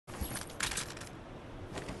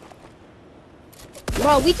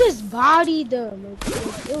Bro, we just bodied them.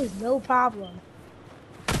 It was no problem.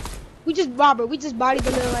 We just bodied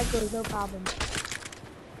them like it was no problem.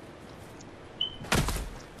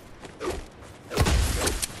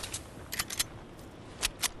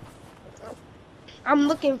 I'm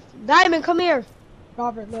looking. Diamond, come here.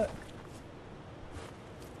 Robert, look.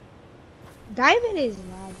 Diamond is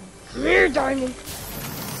lagging. Come here, Diamond.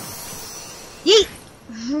 Yeet.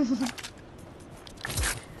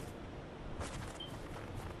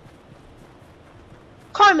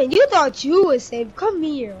 Carmen, you thought you was safe. Come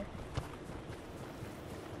here.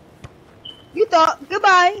 You thought.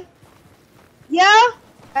 Goodbye. Yeah?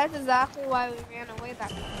 That's exactly why we ran away that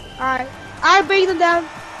time. Alright. Alright, bring them down.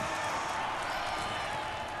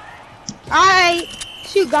 Alright.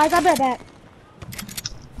 Shoot, guys, I'll be right back.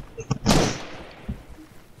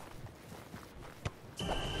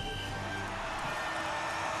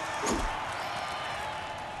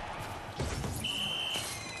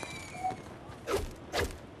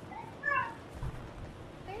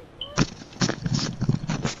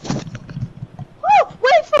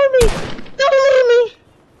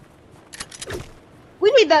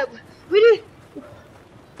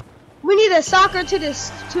 We need a soccer to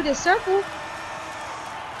this circle.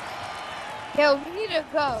 Yo, we need to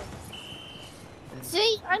go.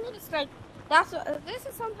 See, I need to start. This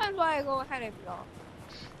is sometimes why I go ahead of y'all.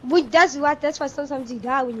 That's why sometimes you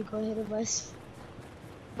die when you go ahead of us.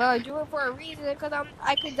 But I do it for a reason, because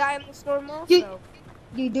I could die in the storm also.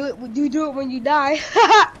 You do it when you die.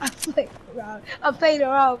 I'm playing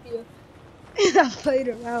around with you. I'm playing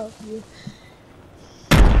around with you.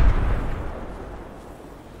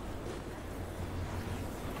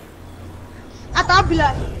 I thought I'd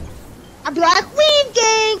be like, weave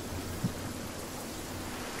gang.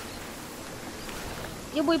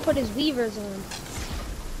 Your boy put his weavers on.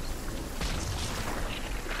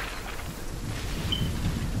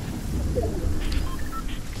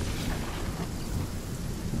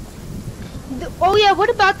 Oh yeah, what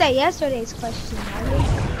about that yesterday's question, Diamond?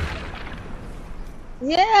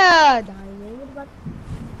 Yeah, Diamond, what about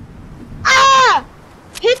Ah!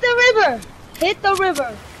 Hit the river! Hit the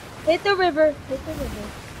river! Hit the river! Hit the river.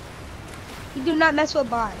 You do not mess with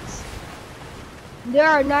bots. They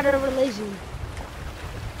are not a religion.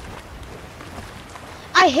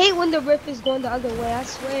 I hate when the rift is going the other way, I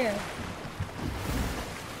swear.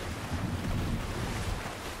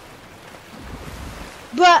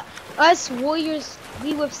 But us warriors,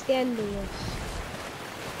 we withstand the rift.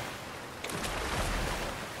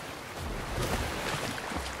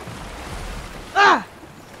 Ah!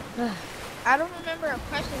 I don't remember a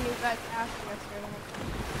question you guys asked yesterday.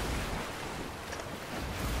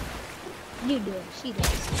 You do it. She does.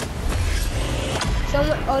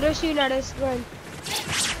 Someone. Oh, they're shooting at us. Run.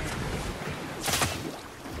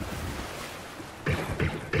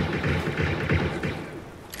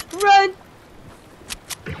 Run.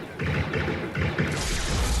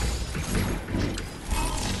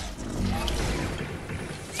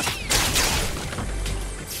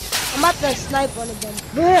 I'm about to snipe one of them.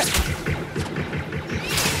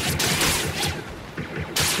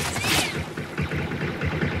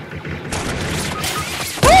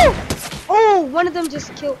 Oh, one of them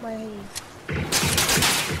just killed my aim.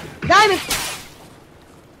 Diamond!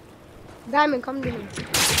 Diamond, come to me.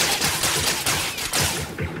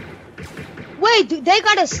 Wait, dude, they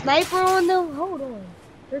got a sniper on them? Hold on.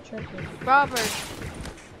 They're tripping. Robert.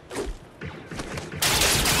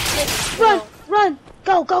 Run! Run!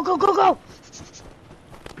 Go, go, go, go, go!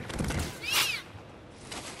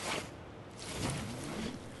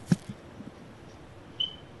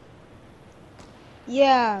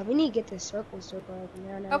 Yeah, we need to get this circle open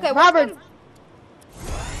there now. Okay, Robert!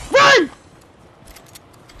 Run!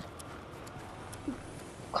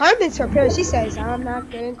 Carmen's her parents. She says, I'm not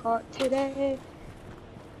getting caught today.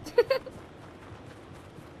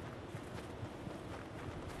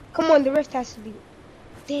 Come on, the rift has to be...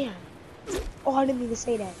 Damn. Oh, I didn't mean to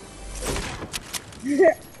say that.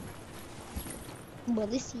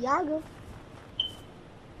 Balenciaga.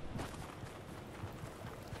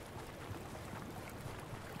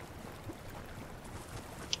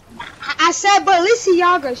 I said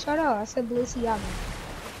Balenciaga. Shut up. I said Balenciaga.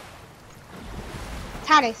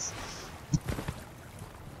 Tatis.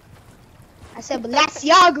 I said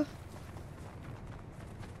Balenciaga.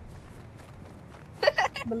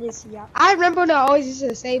 Balenciaga. I remember when I always used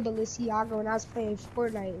to say Balenciaga when I was playing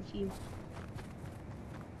Fortnite with you.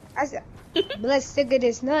 I said, let's stick at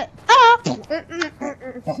this nut. Ah!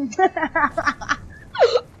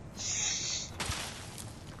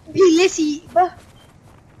 Balenciaga.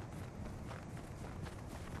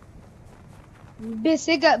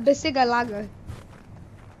 Balenciaga.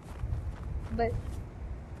 but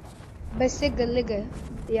Basigaliga.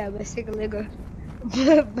 Yeah, Basigaliga.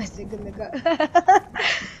 Basigaliga.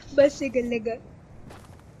 Basigaliga.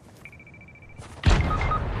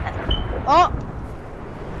 Oh!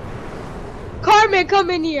 Carmen,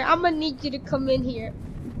 come in here. I'm gonna need you to come in here.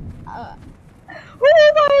 Oh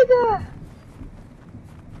my god!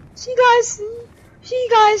 She got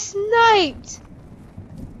sniped.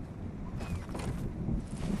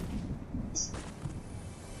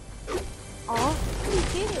 Oh, you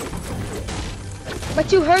did it.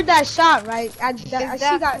 But you heard that shot, right?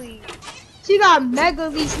 Exactly. She got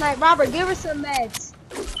megally sniped. Robert, give her some meds.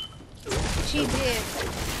 She did.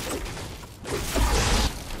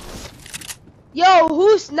 Yo,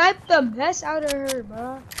 who sniped the mess out of her,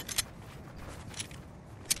 bro?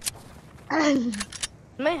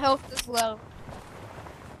 My health is low.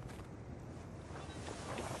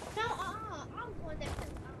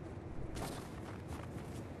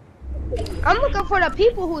 I'm looking for the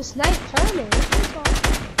people who sniped Herman.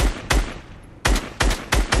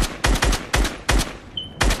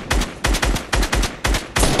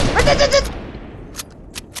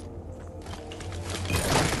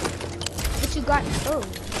 What you got? Oh,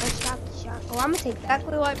 shot. Oh, I'm gonna take that.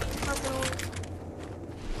 Exactly what.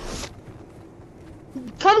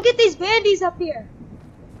 Come get these bandies up here.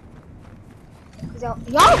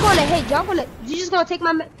 Y'all gonna hit. You just gonna take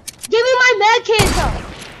my med. Give me my med kit, though.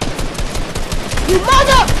 You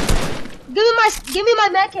mother! Give me my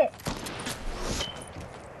med kit.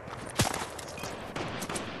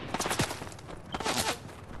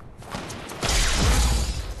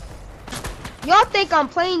 Y'all think I'm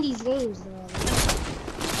playing these games, though.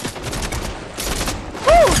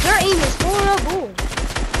 Ooh, their aim is horrible.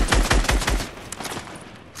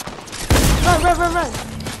 Run.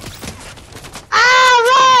 Ah,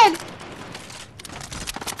 run!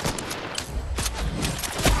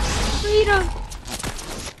 Freedom.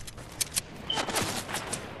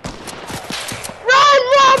 Run,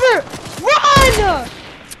 Robert! Run!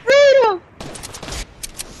 Freedom!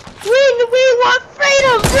 We want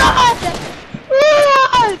freedom! Run!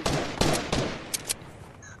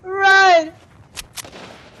 Run!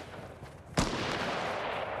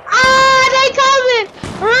 Ah, they coming!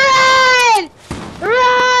 Run!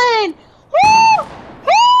 Woo!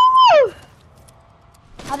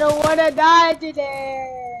 I don't wanna die today.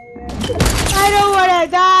 I don't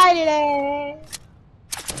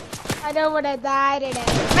wanna die today.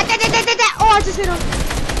 Oh, I just hit him.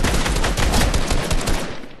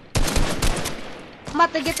 I'm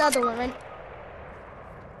about to get the other one, right?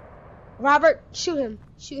 Robert, shoot him.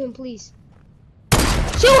 Shoot him, please.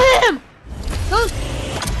 Shoot him! Don't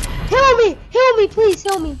heal me! Heal me, please,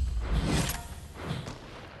 heal me.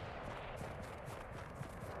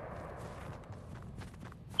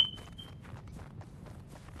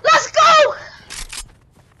 Let's go!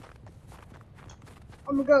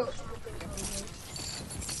 I'm gonna go.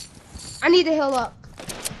 I need to heal up.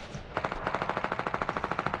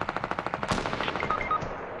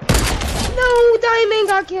 No, Diamond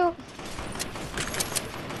got killed.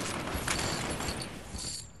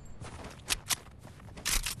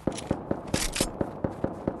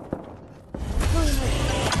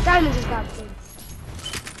 Diamond just got killed.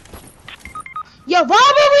 Yo,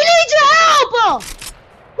 Robert, we need your help!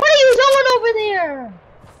 What are you doing over there?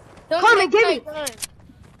 Carmen, get me.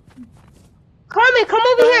 Carmen, come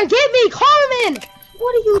over here and get me. Carmen,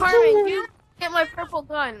 what are you doing? Carmen, you get my purple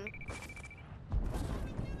gun.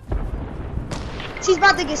 She's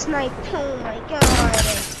about to get sniped. Oh my god.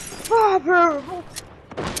 Robert.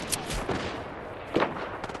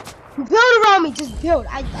 Build around me. Just build.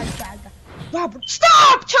 Robert,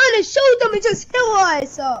 stop trying to shoot them and just heal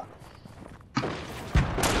us.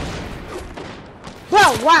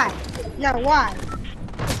 Bro, why? No, why?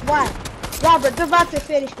 Why? Robert, they're about to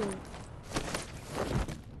finish me.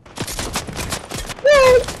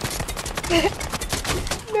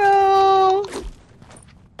 No.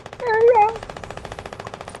 Hurry up.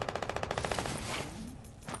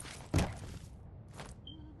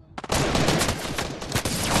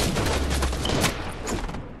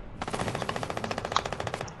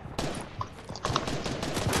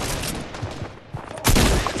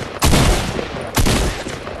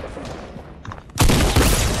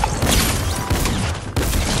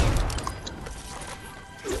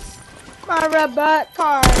 My robot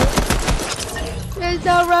car is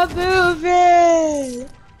no removing.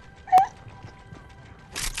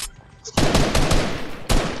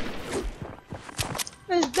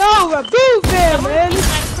 There's no removing, man.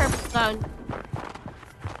 Purple gun.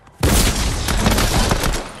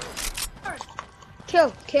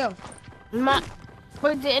 Kill.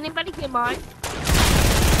 Wait, did anybody get mine?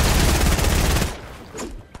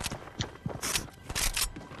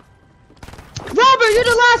 Robert, you're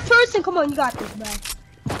the last person. Come on, you got this, bro.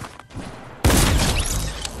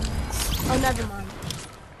 Oh, never mind.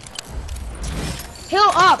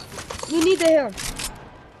 Heal up. You need to heal.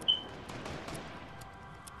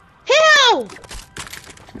 Heal!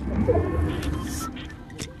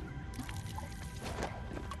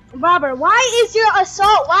 Robert, why is your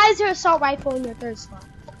assault rifle in your third spot?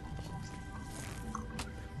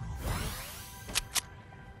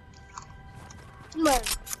 Come on.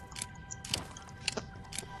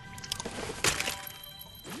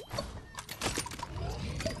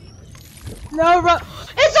 No,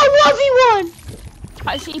 it's a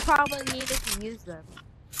 1v1! She probably needed to use them.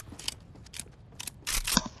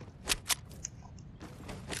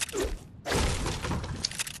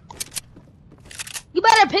 You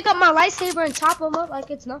better pick up my lightsaber and chop him up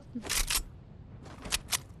like it's nothing.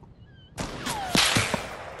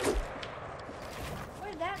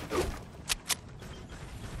 Where's that?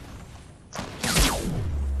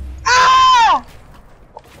 Ah!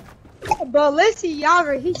 Bro, let's see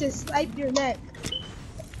Yager. He just sniped your neck.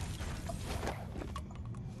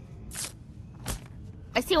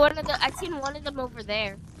 I seen one of them over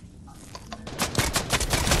there.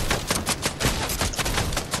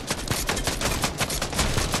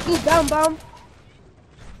 He's down, bomb.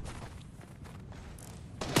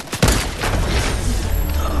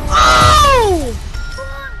 Oh!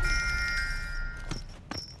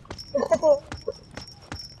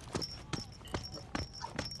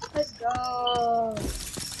 Let's go.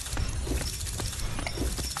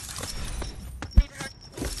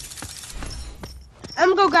 I'm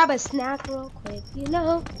gonna go grab a snack real quick, you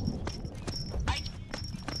know?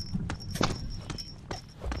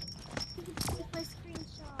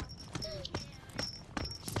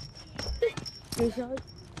 Screenshot?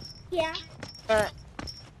 Yeah.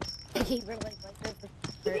 He really like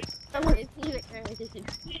this. I'm gonna see it.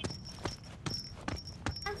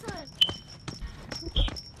 I'm sorry.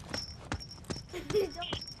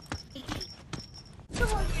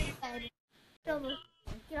 Come on, come on.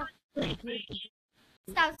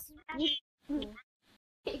 Stop.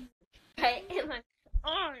 Right in my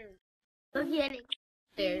arm. Look at it.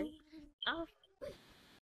 There. Oh.